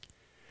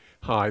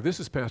Hi, this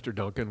is Pastor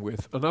Duncan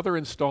with another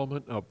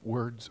installment of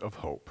Words of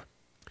Hope.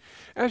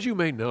 As you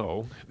may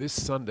know, this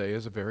Sunday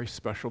is a very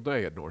special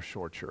day at North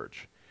Shore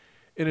Church.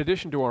 In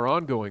addition to our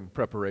ongoing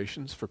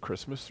preparations for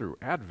Christmas through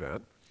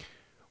Advent,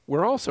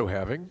 we're also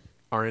having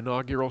our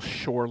inaugural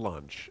Shore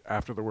Lunch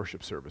after the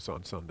worship service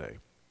on Sunday.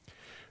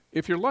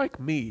 If you're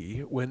like me,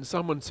 when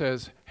someone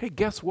says, "Hey,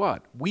 guess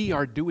what? We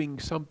are doing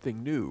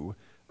something new,"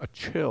 a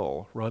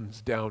chill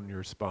runs down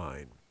your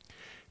spine.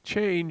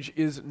 Change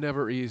is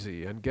never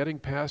easy, and getting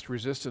past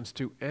resistance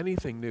to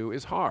anything new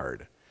is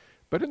hard.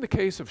 But in the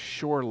case of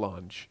Shore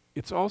Lunch,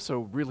 it's also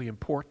really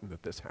important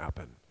that this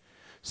happen.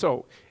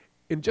 So,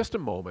 in just a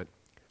moment,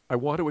 I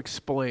want to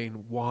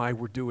explain why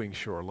we're doing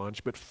Shore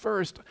Lunch, but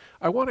first,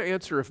 I want to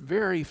answer a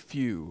very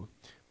few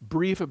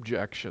brief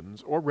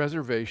objections or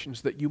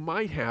reservations that you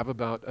might have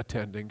about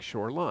attending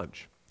Shore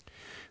Lunch.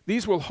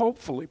 These will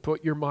hopefully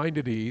put your mind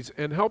at ease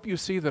and help you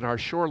see that our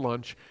Shore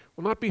Lunch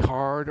will not be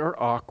hard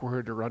or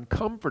awkward or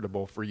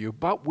uncomfortable for you,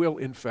 but will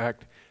in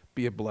fact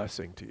be a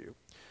blessing to you.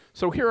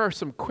 So here are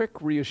some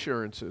quick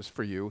reassurances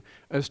for you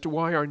as to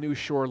why our new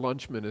Shore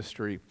Lunch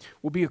ministry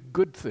will be a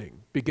good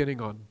thing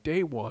beginning on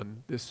day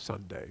one this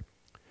Sunday.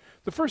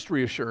 The first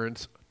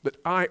reassurance that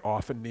I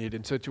often need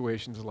in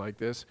situations like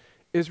this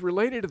is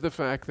related to the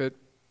fact that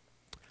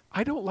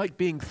I don't like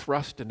being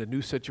thrust into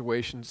new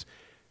situations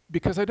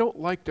because I don't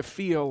like to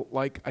feel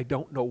like I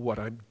don't know what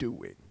I'm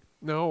doing.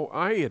 No,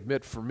 I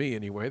admit for me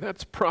anyway,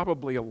 that's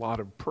probably a lot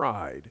of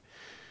pride.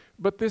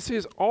 But this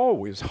is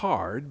always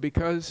hard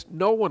because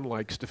no one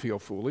likes to feel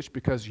foolish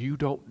because you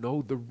don't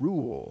know the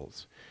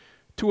rules.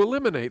 To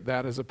eliminate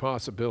that as a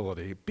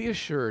possibility, be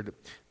assured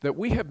that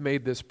we have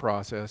made this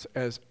process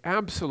as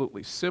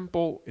absolutely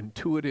simple,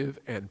 intuitive,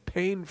 and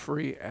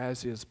pain-free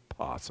as is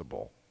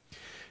possible.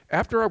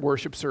 After our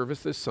worship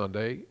service this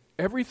Sunday,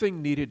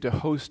 everything needed to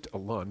host a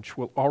lunch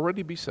will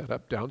already be set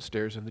up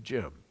downstairs in the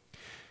gym.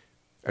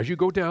 As you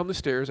go down the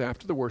stairs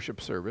after the worship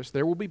service,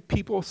 there will be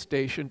people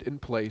stationed in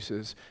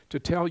places to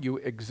tell you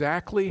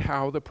exactly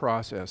how the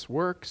process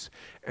works,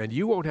 and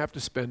you won't have to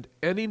spend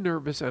any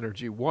nervous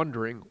energy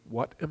wondering,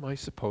 what am I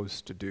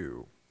supposed to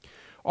do?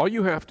 All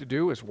you have to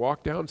do is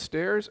walk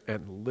downstairs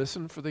and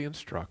listen for the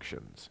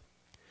instructions.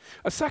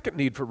 A second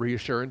need for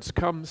reassurance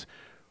comes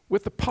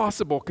with the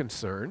possible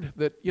concern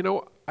that,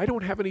 I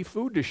don't have any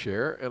food to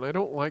share and I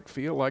don't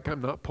feel like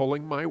I'm not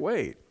pulling my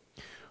weight.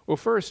 Well,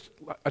 first,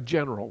 a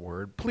general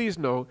word. Please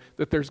know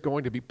that there's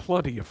going to be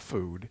plenty of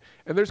food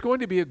and there's going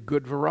to be a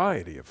good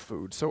variety of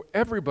food, so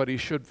everybody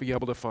should be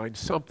able to find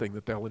something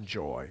that they'll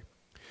enjoy.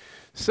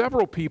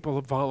 Several people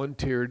have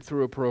volunteered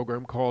through a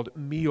program called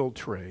Meal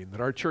Train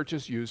that our church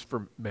has used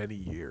for many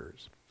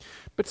years.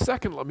 But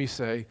second, let me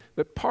say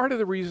that part of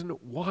the reason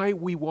why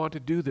we want to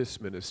do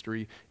this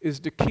ministry is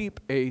to keep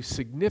a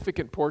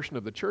significant portion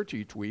of the church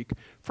each week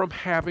from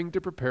having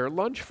to prepare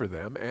lunch for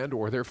them and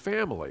or their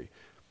family.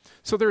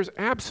 So there's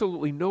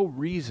absolutely no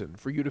reason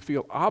for you to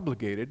feel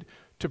obligated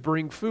to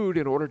bring food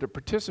in order to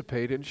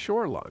participate in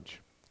Shore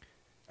Lunch.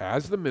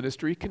 As the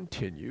ministry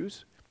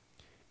continues,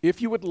 if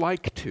you would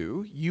like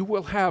to, you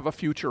will have a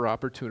future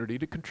opportunity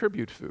to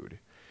contribute food.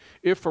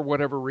 If for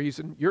whatever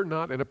reason you're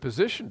not in a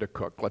position to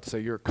cook, let's say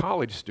you're a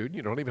college student,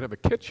 you don't even have a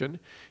kitchen,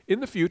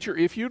 in the future,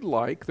 if you'd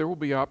like, there will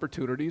be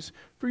opportunities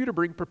for you to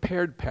bring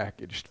prepared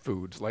packaged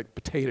foods like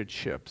potato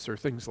chips or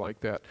things like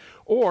that.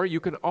 Or you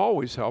can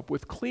always help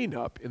with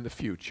cleanup in the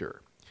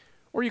future.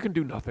 Or you can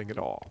do nothing at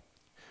all.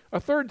 A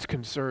third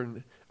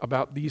concern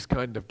about these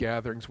kind of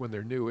gatherings when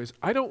they're new is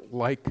I don't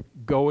like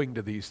going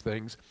to these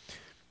things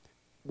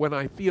when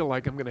I feel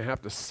like I'm going to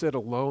have to sit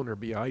alone or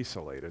be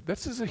isolated.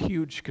 This is a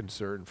huge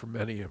concern for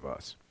many of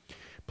us.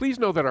 Please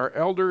know that our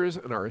elders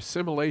and our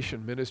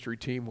assimilation ministry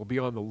team will be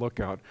on the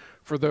lookout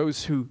for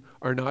those who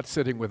are not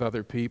sitting with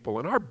other people,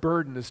 and our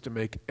burden is to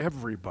make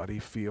everybody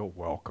feel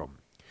welcome.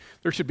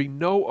 There should be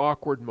no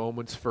awkward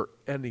moments for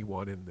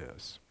anyone in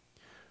this.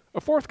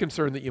 A fourth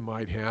concern that you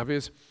might have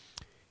is,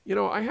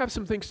 I have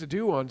some things to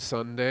do on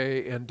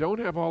Sunday and don't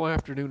have all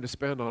afternoon to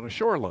spend on a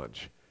Shore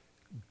Lunch.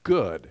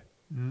 Good.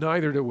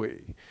 Neither do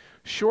we.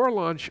 Shore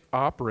Lunch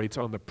operates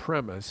on the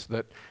premise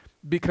that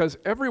because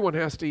everyone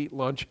has to eat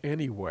lunch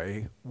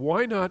anyway,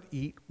 why not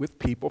eat with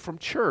people from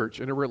church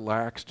in a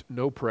relaxed,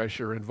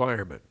 no-pressure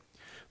environment?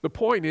 The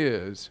point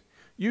is,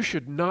 you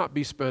should not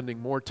be spending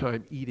more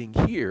time eating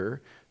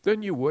here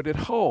than you would at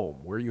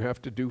home, where you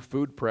have to do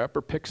food prep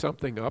or pick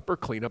something up or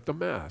clean up the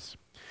mess.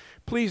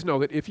 Please know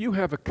that if you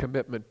have a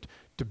commitment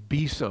to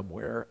be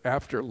somewhere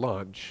after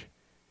lunch,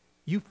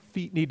 you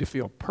need to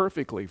feel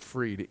perfectly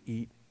free to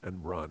eat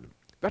and run.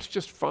 That's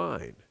just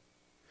fine.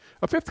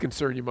 A fifth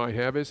concern you might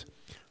have is,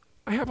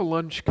 I have a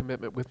lunch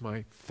commitment with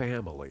my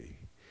family.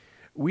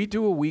 We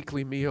do a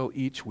weekly meal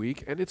each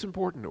week, and it's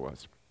important to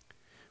us.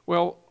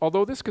 Well,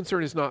 although this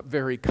concern is not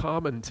very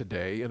common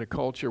today in a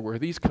culture where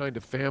these kind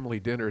of family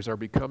dinners are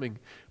becoming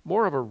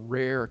more of a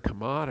rare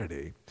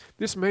commodity,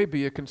 this may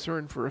be a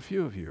concern for a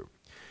few of you.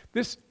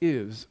 This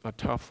is a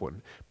tough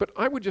one, but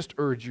I would just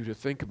urge you to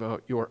think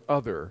about your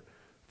other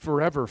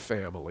forever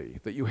family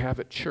that you have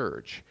at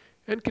church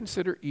and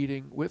consider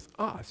eating with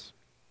us.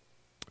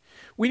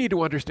 We need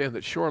to understand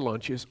that Shore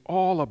Lunch is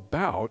all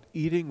about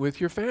eating with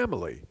your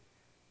family,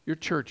 your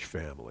church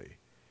family.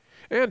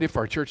 And if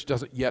our church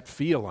doesn't yet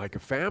feel like a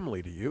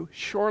family to you,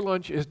 Shore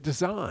Lunch is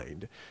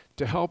designed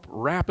to help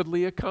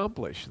rapidly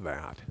accomplish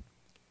that.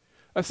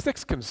 A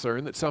sixth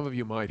concern that some of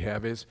you might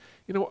have is,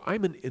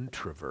 I'm an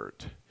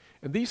introvert.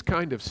 And these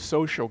kind of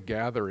social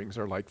gatherings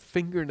are like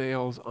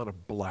fingernails on a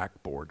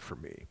blackboard for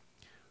me.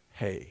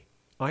 Hey,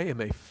 I am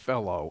a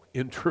fellow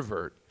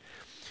introvert.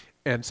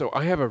 And so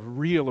I have a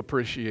real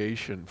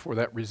appreciation for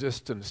that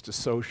resistance to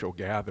social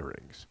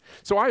gatherings.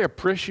 So I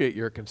appreciate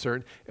your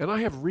concern, and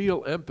I have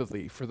real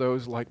empathy for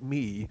those like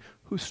me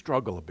who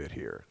struggle a bit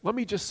here. Let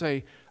me just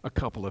say a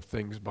couple of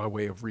things by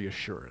way of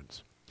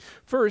reassurance.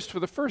 First, for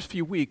the first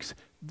few weeks,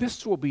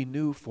 this will be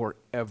new for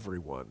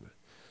everyone.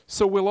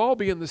 So we'll all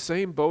be in the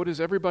same boat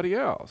as everybody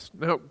else.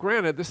 Now,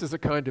 granted, this is a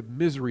kind of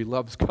misery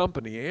loves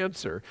company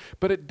answer,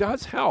 but it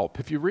does help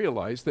if you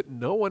realize that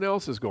no one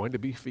else is going to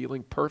be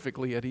feeling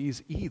perfectly at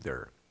ease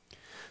either.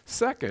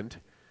 Second,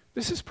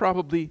 this is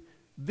probably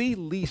the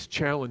least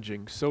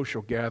challenging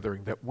social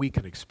gathering that we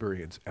can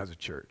experience as a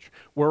church.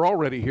 We're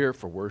already here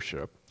for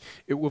worship.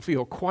 It will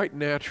feel quite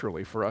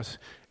naturally for us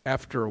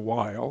after a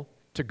while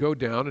to go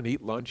down and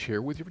eat lunch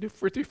here with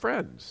your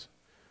friends.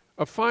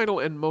 A final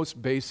and most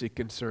basic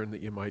concern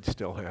that you might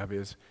still have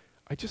is,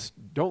 I just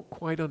don't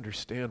quite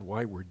understand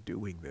why we're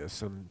doing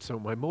this, and so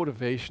my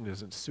motivation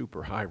isn't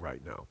super high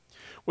right now.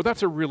 Well,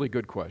 that's a really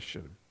good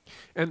question.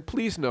 And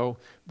please know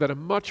that a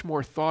much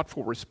more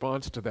thoughtful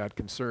response to that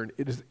concern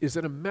is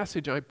in a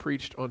message I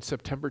preached on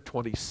September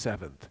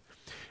 27th.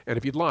 And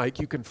if you'd like,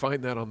 you can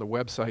find that on the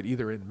website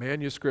either in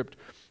manuscript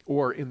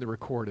or in the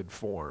recorded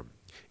form.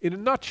 In a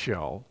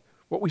nutshell,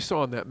 what we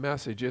saw in that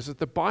message is that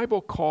the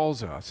Bible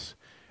calls us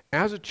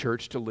as a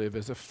church to live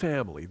as a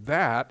family.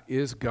 That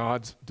is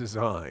God's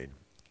design.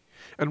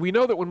 And we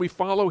know that when we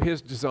follow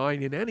His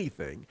design in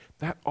anything,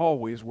 that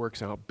always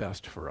works out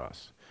best for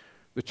us.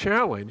 The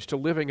challenge to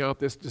living out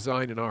this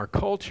design in our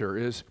culture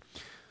is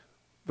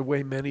the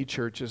way many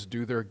churches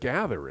do their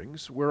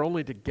gatherings. We're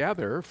only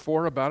together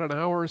for about an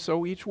hour or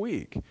so each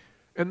week.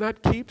 And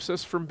that keeps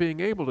us from being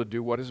able to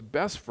do what is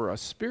best for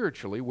us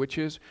spiritually, which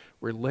is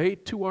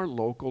relate to our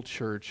local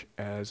church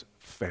as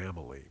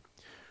family.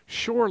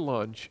 Shore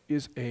Lunch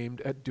is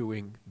aimed at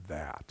doing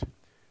that.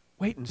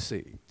 Wait and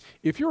see.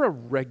 If you're a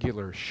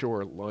regular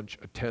Shore Lunch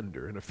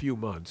attender in a few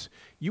months,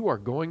 you are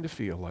going to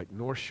feel like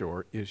North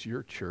Shore is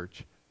your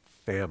church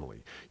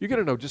family. You're going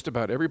to know just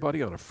about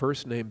everybody on a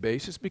first-name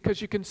basis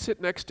because you can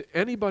sit next to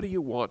anybody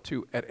you want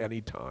to at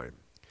any time.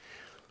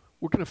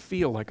 We're going to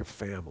feel like a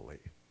family.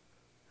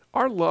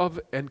 Our love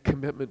and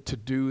commitment to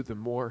do the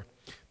more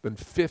than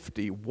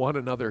 50 one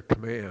another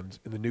commands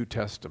in the New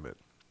Testament,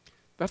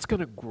 that's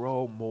going to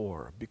grow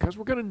more because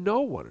we're going to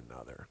know one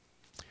another.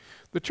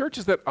 The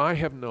churches that I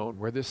have known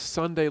where this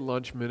Sunday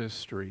lunch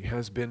ministry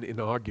has been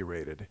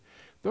inaugurated,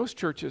 those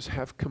churches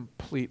have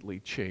completely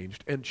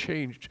changed and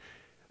changed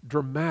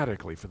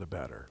dramatically for the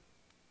better.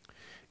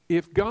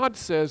 If God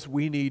says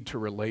we need to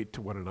relate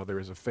to one another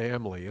as a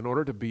family in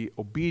order to be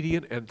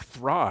obedient and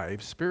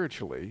thrive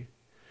spiritually,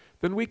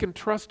 then we can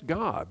trust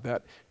God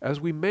that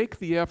as we make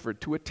the effort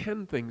to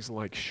attend things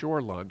like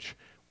Shore Lunch,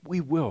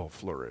 we will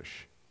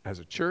flourish as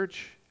a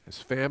church, as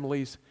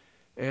families,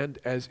 and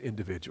as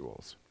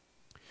individuals.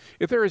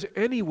 If there is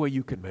any way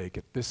you can make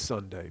it this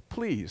Sunday,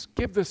 please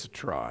give this a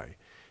try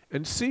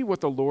and see what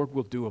the Lord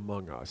will do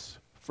among us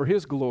for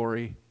His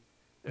glory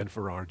and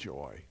for our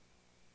joy.